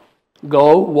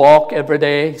 Go walk every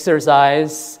day,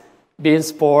 exercise, be in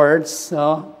sports.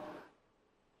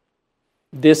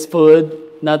 This food,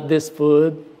 not this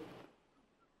food.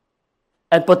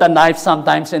 And put a knife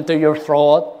sometimes into your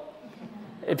throat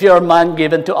if you're a man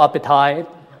given to appetite.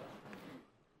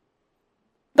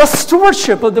 The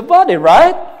stewardship of the body,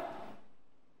 right?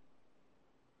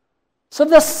 So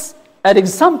that's an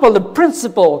example, a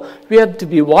principle. We have to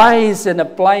be wise in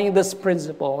applying these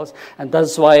principles. And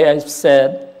that's why I've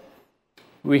said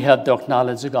we have to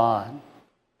acknowledge God.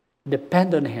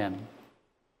 Depend on Him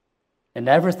in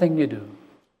everything you do,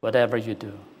 whatever you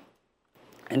do.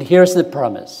 And here's the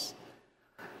promise.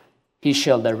 He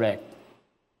shall direct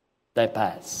thy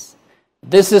paths.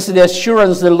 This is the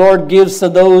assurance the Lord gives to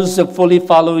those who fully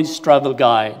follow His travel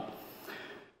guide.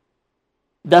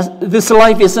 This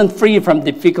life isn't free from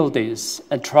difficulties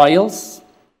and trials.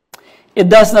 It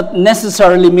does not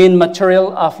necessarily mean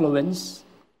material affluence,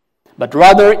 but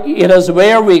rather it is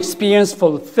where we experience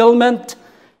fulfillment,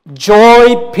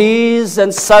 joy, peace,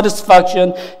 and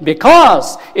satisfaction,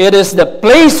 because it is the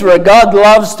place where God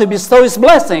loves to bestow His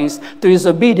blessings to His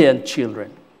obedient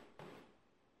children.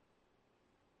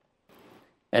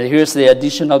 And here's the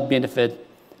additional benefit.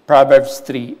 Proverbs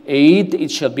 3:8,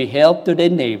 it shall be health to thy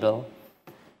navel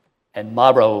and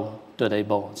marrow to thy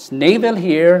bones. Navel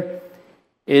here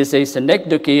is a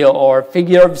synecdoche or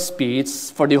figure of speech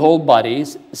for the whole body,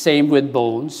 same with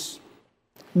bones,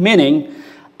 meaning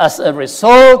as a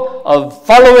result of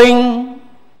following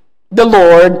the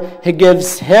Lord, He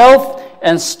gives health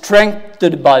and strength to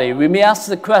the body. We may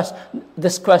ask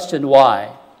this question,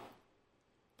 why?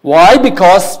 Why?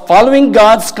 Because following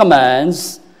God's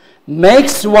commands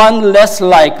makes one less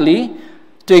likely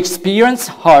to experience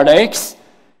heartaches,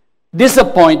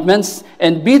 disappointments,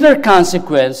 and bitter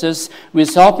consequences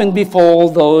which often befall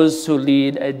those who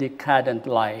lead a decadent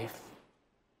life.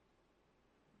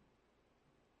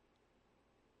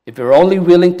 If you're only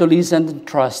willing to listen and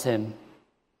trust Him,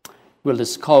 we'll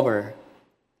discover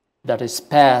that His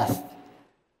path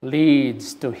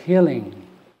leads to healing,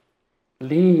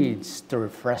 leads to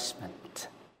refreshment.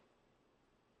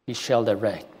 He shall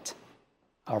direct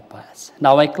our paths.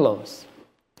 Now I close.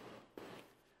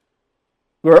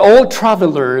 We're all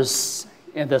travelers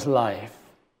in this life.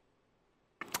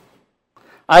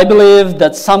 I believe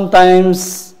that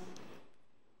sometimes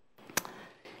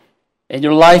in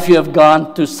your life you have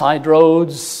gone to side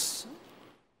roads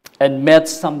and met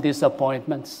some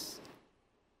disappointments.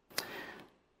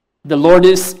 The Lord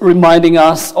is reminding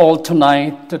us all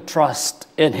tonight to trust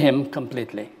in Him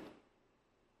completely.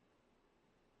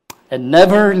 And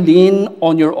never lean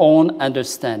on your own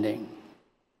understanding.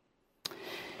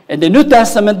 In the New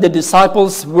Testament, the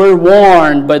disciples were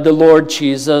warned by the Lord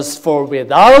Jesus, for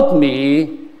without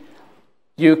me,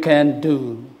 you can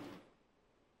do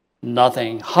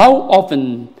nothing. How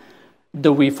often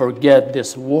do we forget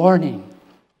this warning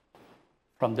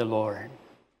from the Lord?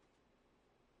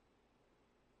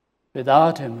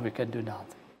 Without Him, we can do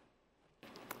nothing.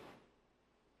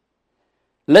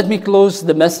 Let me close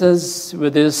the message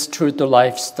with this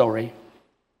true-to-life story.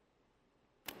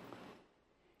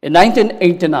 In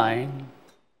 1989,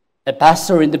 a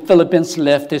pastor in the Philippines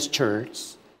left his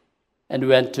church and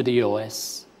went to the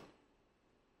U.S.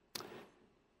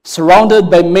 Surrounded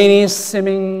by many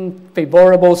seeming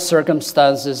favorable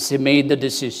circumstances, he made the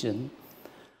decision,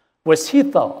 which he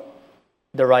thought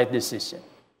the right decision.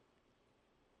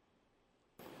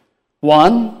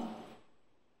 One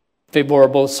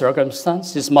favorable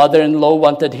circumstance, his mother-in-law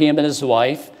wanted him and his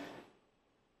wife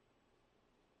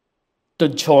to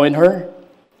join her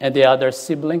and the other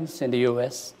siblings in the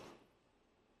U.S.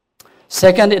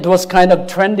 Second, it was kind of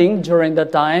trending during the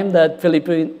time that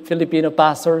Filipino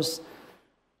pastors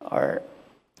are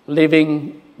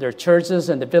leaving their churches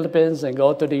in the Philippines and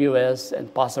go to the U.S.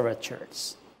 and pastor a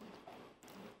church.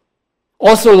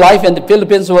 Also, life in the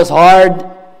Philippines was hard.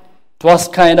 It was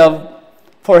kind of,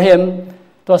 for him,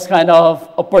 it was kind of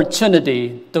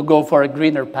opportunity to go for a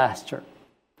greener pasture.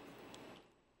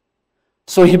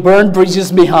 So he burned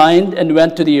bridges behind and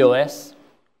went to the U.S.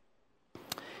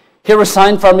 He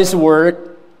resigned from his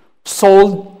work,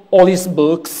 sold all his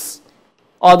books,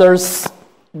 others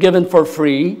given for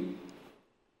free.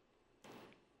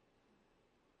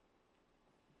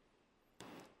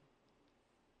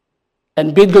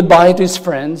 And bid goodbye to his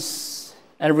friends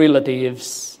and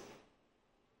relatives.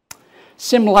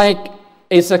 Seemed like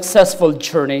a successful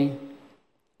journey.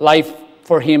 Life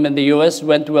for him in the U.S.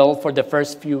 went well for the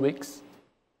first few weeks.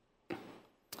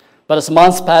 But as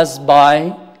months passed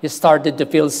by, he started to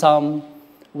feel some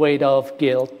weight of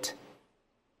guilt.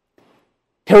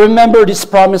 He remembered his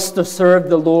promise to serve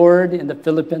the Lord in the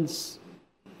Philippines.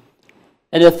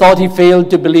 And he thought he failed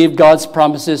to believe God's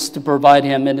promises to provide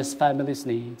him and his family's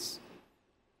needs.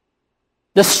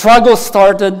 The struggle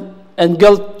started, and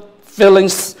guilt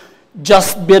feelings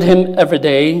just beat him every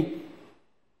day.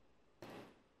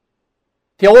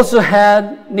 He also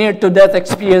had near-to-death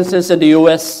experiences in the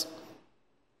U.S.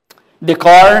 The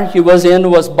car he was in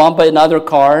was bumped by another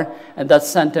car, and that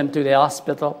sent him to the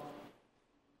hospital.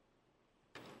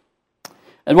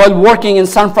 And while working in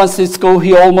San Francisco,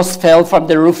 he almost fell from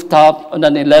the rooftop on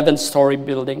an 11-story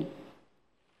building.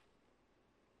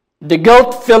 The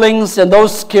guilt feelings and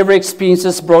those scary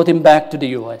experiences brought him back to the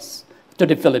U.S., to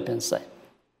the Philippines.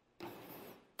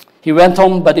 He went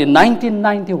home, but in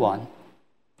 1991,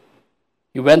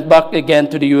 he went back again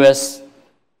to the U.S.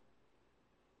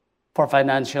 for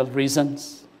financial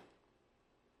reasons.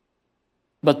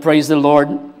 But praise the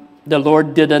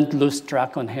Lord didn't lose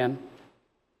track on him.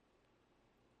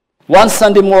 One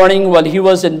Sunday morning, while he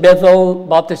was in Bethel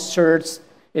Baptist Church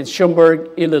in Schaumburg,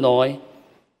 Illinois,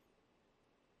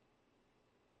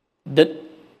 the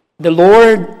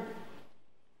Lord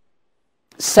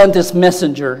sent his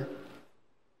messenger,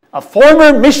 a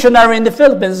former missionary in the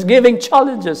Philippines, giving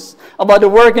challenges about the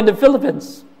work in the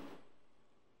Philippines.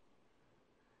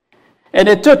 And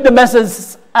he took the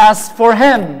message as for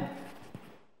him,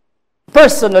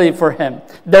 personally for him,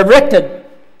 directed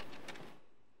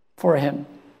for him.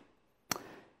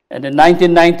 And in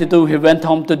 1992, he went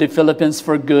home to the Philippines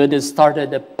for good and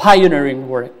started a pioneering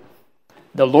work.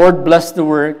 The Lord blessed the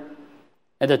work,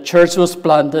 and the church was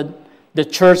planted. The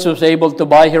church was able to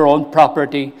buy her own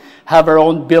property, have her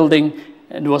own building,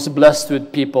 and was blessed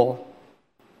with people.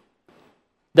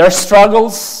 There are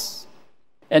struggles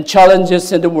and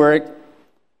challenges in the work,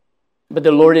 but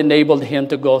the Lord enabled him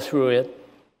to go through it.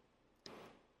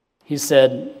 He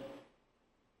said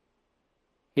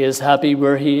he is happy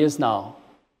where he is now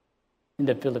in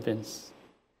the Philippines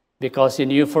because he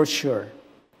knew for sure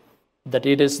that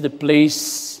it is the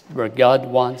place where God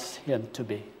wants him to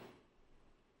be.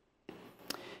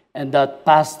 And that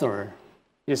pastor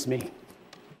is me.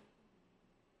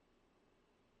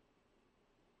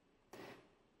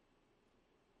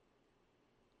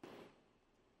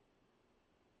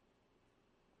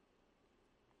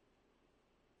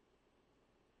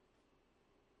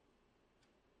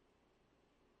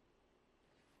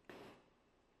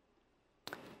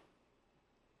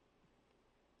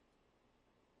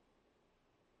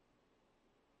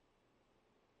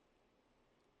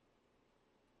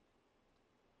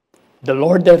 The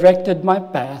Lord directed my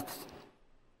path.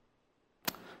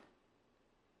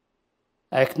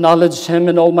 I acknowledged Him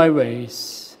in all my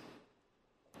ways,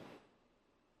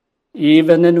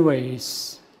 even in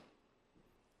ways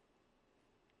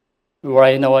where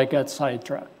I know I got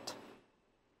sidetracked.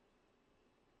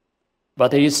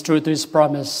 But He is true to His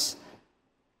promise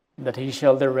that He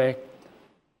shall direct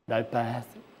thy path.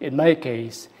 In my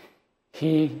case,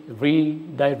 He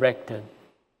redirected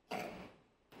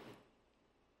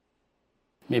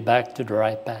me back to the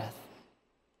right path.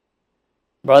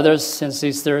 Brothers and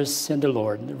sisters in the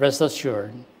Lord, rest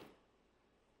assured,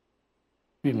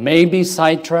 we may be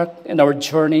sidetracked in our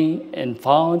journey and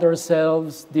found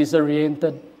ourselves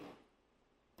disoriented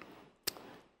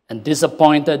and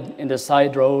disappointed in the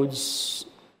side roads,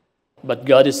 but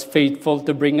God is faithful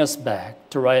to bring us back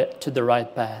to the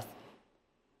right path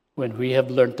when we have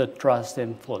learned to trust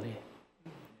Him fully.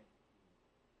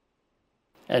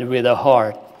 And with a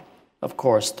heart, of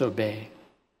course, to obey.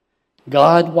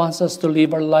 God wants us to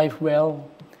live our life well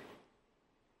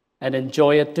and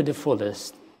enjoy it to the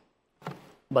fullest.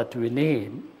 But we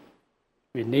need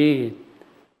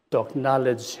to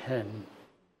acknowledge Him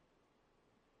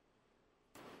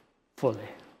fully.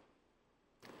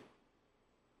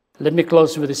 Let me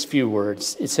close with these few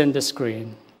words. It's in the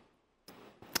screen.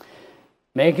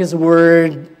 Make His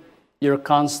word your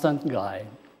constant guide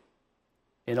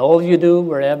in all you do,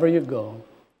 wherever you go,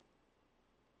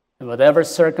 in whatever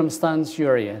circumstance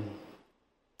you're in.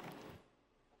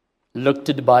 Look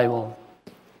to the Bible.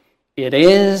 It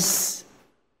is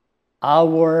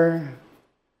our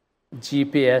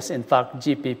GPS, in fact,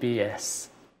 GPPS.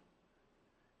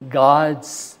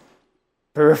 God's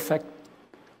perfect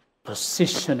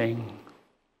positioning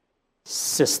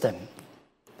system.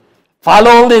 Follow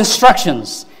all the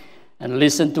instructions and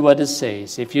listen to what it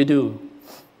says. If you do,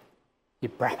 He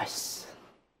promises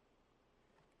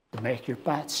to make your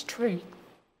path straight.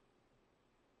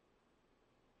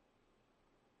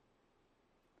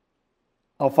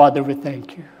 Oh, Father, we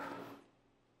thank You.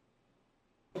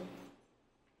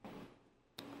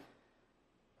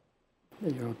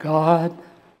 That You're God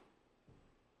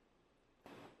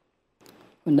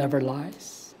who never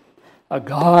lies. A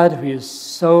God who is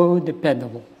so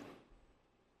dependable.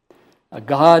 A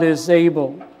God who is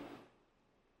able,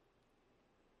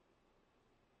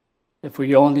 if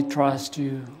we only trust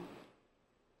You,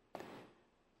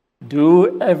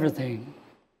 do everything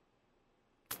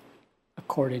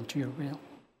according to Your will.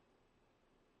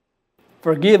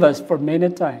 Forgive us for many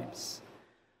times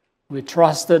we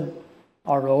trusted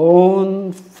our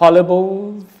own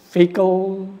fallible,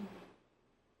 fickle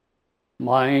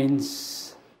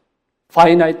minds,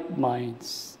 finite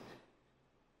minds,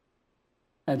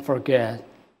 and forget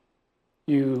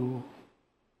You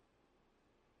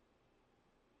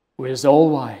who is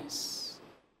all-wise,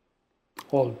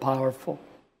 all-powerful.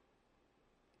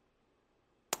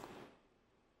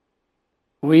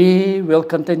 We will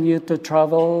continue to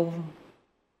travel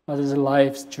as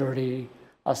life's journey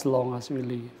as long as we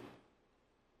live.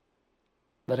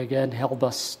 But again, help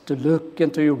us to look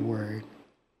into Your word,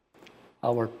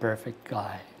 our perfect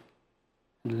guide,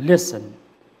 and listen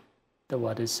to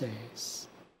what it says.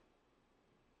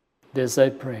 This I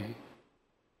pray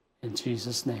in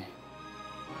Jesus' name.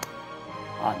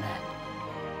 Amen.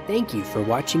 Thank you for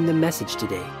watching the message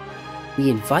today. We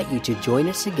invite you to join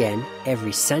us again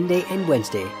every Sunday and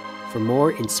Wednesday for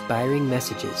more inspiring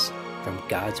messages from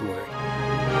God's Word.